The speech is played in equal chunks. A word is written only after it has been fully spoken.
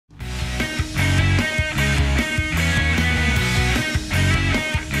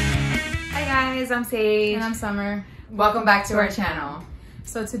I'm Saige. And I'm Summer. Welcome back to our channel.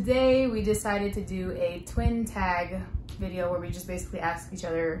 So today we decided to do a twin tag video where we just basically ask each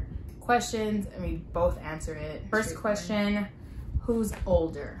other questions and we both answer it. First question, who's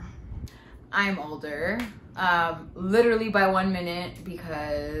older? I'm older, literally by 1 minute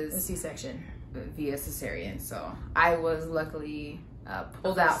because A C-section. Via cesarean. So I was luckily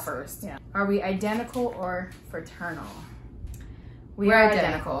pulled out first. Yeah. Are we identical or fraternal? We're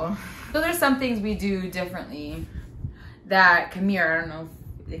identical. So there's some things we do differently that Kamir, I don't know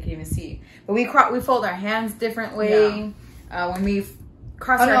if they can even see, but we fold our hands different way. Yeah. When we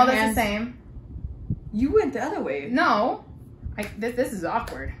cross our hands. Oh no, that's the same. You went the other way. No, this is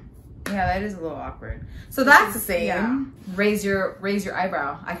awkward. Yeah, that is a little awkward. So that's the same. Yeah. Raise your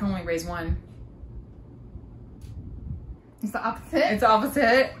eyebrow. I can only raise one. It's the opposite. It's the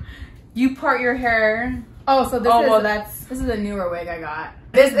opposite. You part your hair. Oh, so this is a newer wig I got.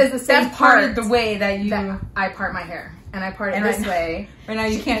 This is the same part of the way that I part my hair, and I part it this way. Right now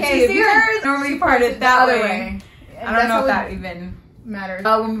you can't see hers. Normally part it that way. I don't know if that even matters.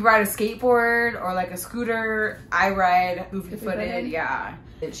 When we ride a skateboard or like a scooter, I ride goofy-footed. Yeah,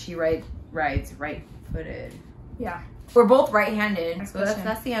 she rides right-footed. Yeah, we're both right-handed. So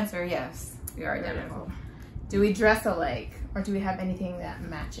that's the answer. Yes, we are identical. Do we dress alike, or do we have anything that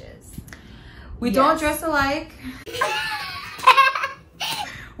matches? We don't dress alike.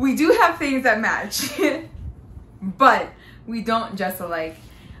 We do have things that match, but we don't dress alike.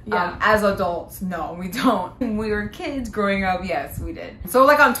 Yeah. As adults, no, we don't. When we were kids growing up, yes, we did. So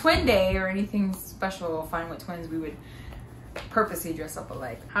like on twin day or anything special, fun with twins, we would purposely dress up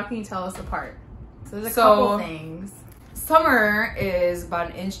alike. How can you tell us apart? So there's a couple things. Summer is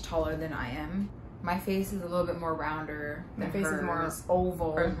about 1 inch taller than I am. My face is a little bit more rounder than hers. My face is more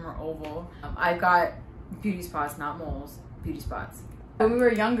oval. Hers more oval. I've got beauty spots, not moles, beauty spots. When we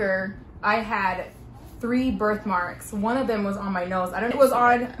were younger, I had 3 birthmarks. One of them was on my nose. It was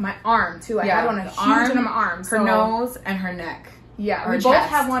on my arm too. I had one on huge on my arm. Her nose and her neck. Yeah, we both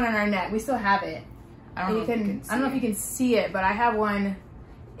have one on our neck. We still have it. I don't know if you can see it, but I have one.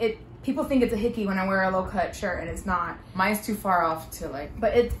 People think it's a hickey when I wear a low cut shirt, and it's not. Mine's too far off to like.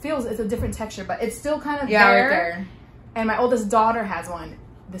 But it's a different texture, but it's still kind of there. Right there. And my oldest daughter has one,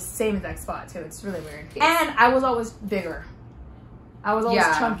 the same exact spot too. It's really weird. And I was always bigger. I was always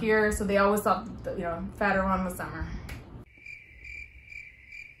chunkier, so they always thought the, fatter one was Summer.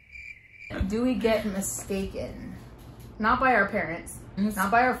 Do we get mistaken? Not by our parents,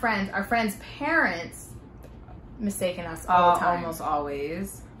 not by our friends. Our friends' parents mistaken us all the time. Almost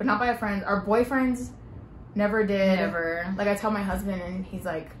always. But not by our friends. Our boyfriends never did. Never. Like I tell my husband and he's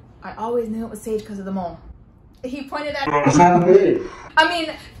like, I always knew it was Saige because of the mole. He pointed at I mean,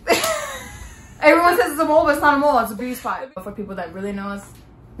 everyone says it's a mole, but it's not a mole, it's a beauty spot. But for people that really know us,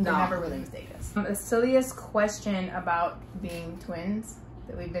 they never really mistake us. The silliest question about being twins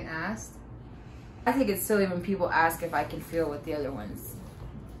that we've been asked. I think it's silly when people ask if I can feel with the other ones.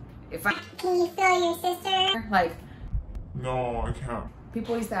 Can you feel your sister? Like, no, I can't.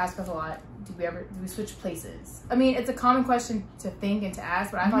 People used to ask us a lot, do we switch places? I mean, it's a common question to think and to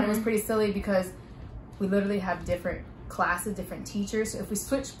ask, but I thought it was pretty silly because we literally have different classes, different teachers. So if we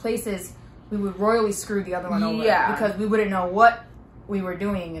switch places, we would royally screw the other one over because we wouldn't know what we were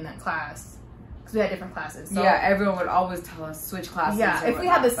doing in that class because we had different classes. So, yeah, everyone would always tell us switch classes. Yeah, if we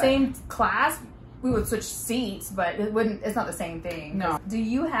had the same class, we would switch seats, but it's not the same thing. No. Do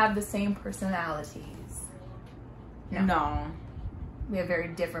you have the same personalities? No. We have very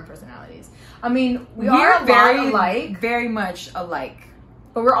different personalities. I mean, we are very alike. Very much alike.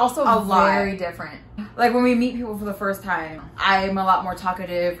 But we're also very different. Like when we meet people for the first time, I'm a lot more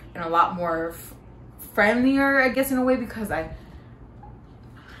talkative and a lot more friendlier, I guess, in a way, because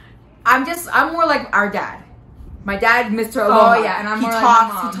I'm more like our dad. My dad, Mr. Aloha. Oh yeah, and I'm more like my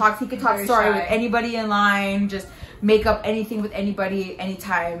mom. He can talk story with anybody in line, just make up anything with anybody,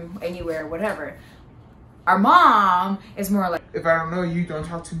 anytime, anywhere, whatever. Our mom is more like, if I don't know you, don't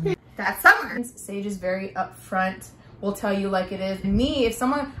talk to me. That's Summer. Saige is very upfront. We'll tell you like it is. And me,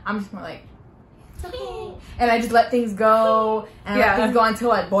 I'm just more like, it's okay. And I just let things go. And I let things go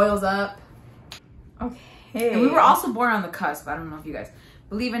until it boils up. Okay. And we were also born on the cusp. I don't know if you guys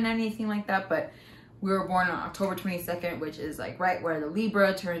believe in anything like that, but we were born on October 22nd, which is like right where the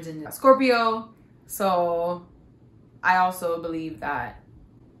Libra turns into Scorpio. So I also believe that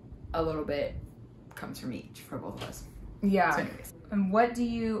a little bit comes from each for both of us. Yeah. So anyways. And what do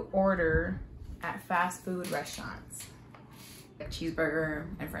you order at fast food restaurants? A cheeseburger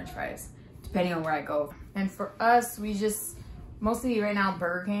and French fries, depending on where I go. And for us, we just mostly right now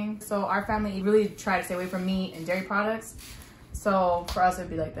Burger King. So our family really try to stay away from meat and dairy products. So for us, it'd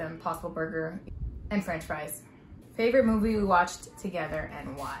be like the Impossible Burger. And French fries. Favorite movie we watched together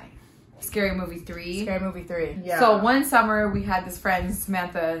and why? Scary Movie 3. Scary Movie 3. Yeah. So one summer we had this friend,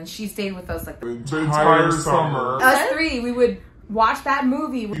 Samantha, and she stayed with us like The entire summer. Us three, we would watch that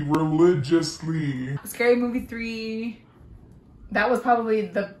movie. Religiously. Scary Movie 3. That was probably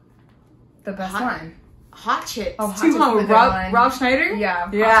the best one. Hot Chicks. Oh, Hot Too Chicks long was with a good one. Rob Schneider? Yeah.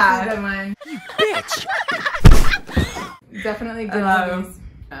 Yeah. Hot Chicks was a good one. Definitely good movies.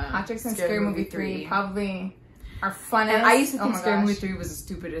 Hot Chicks and Scary Movie 3 probably are funnest. And I used to think my Scary gosh. Movie 3 was the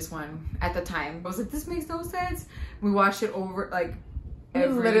stupidest one at the time. I was like, this makes no sense. We watched it over like We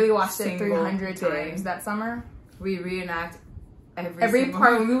literally watched it single 300 day. times that summer. We reenact Every single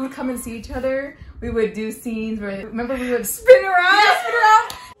part one. when we would come and see each other, we would do scenes where remember we would Spin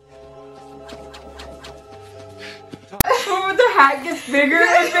around. When the hat gets bigger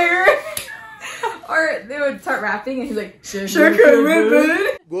and bigger. or they would start rapping and he's like Should,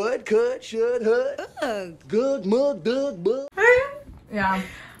 could. Would, could, should, hood. Good, mug, dug, bug. yeah,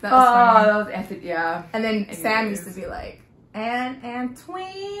 that was funny. That was epic, yeah. And then Sam Anyways. used to be like, and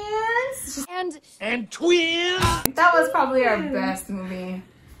twins. And twins. That was probably our best movie.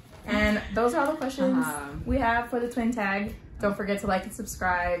 And those are all the questions Uh-huh. we have for the twin tag. Don't forget to like and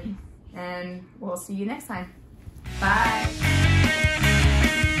subscribe, and we'll see you next time. Bye.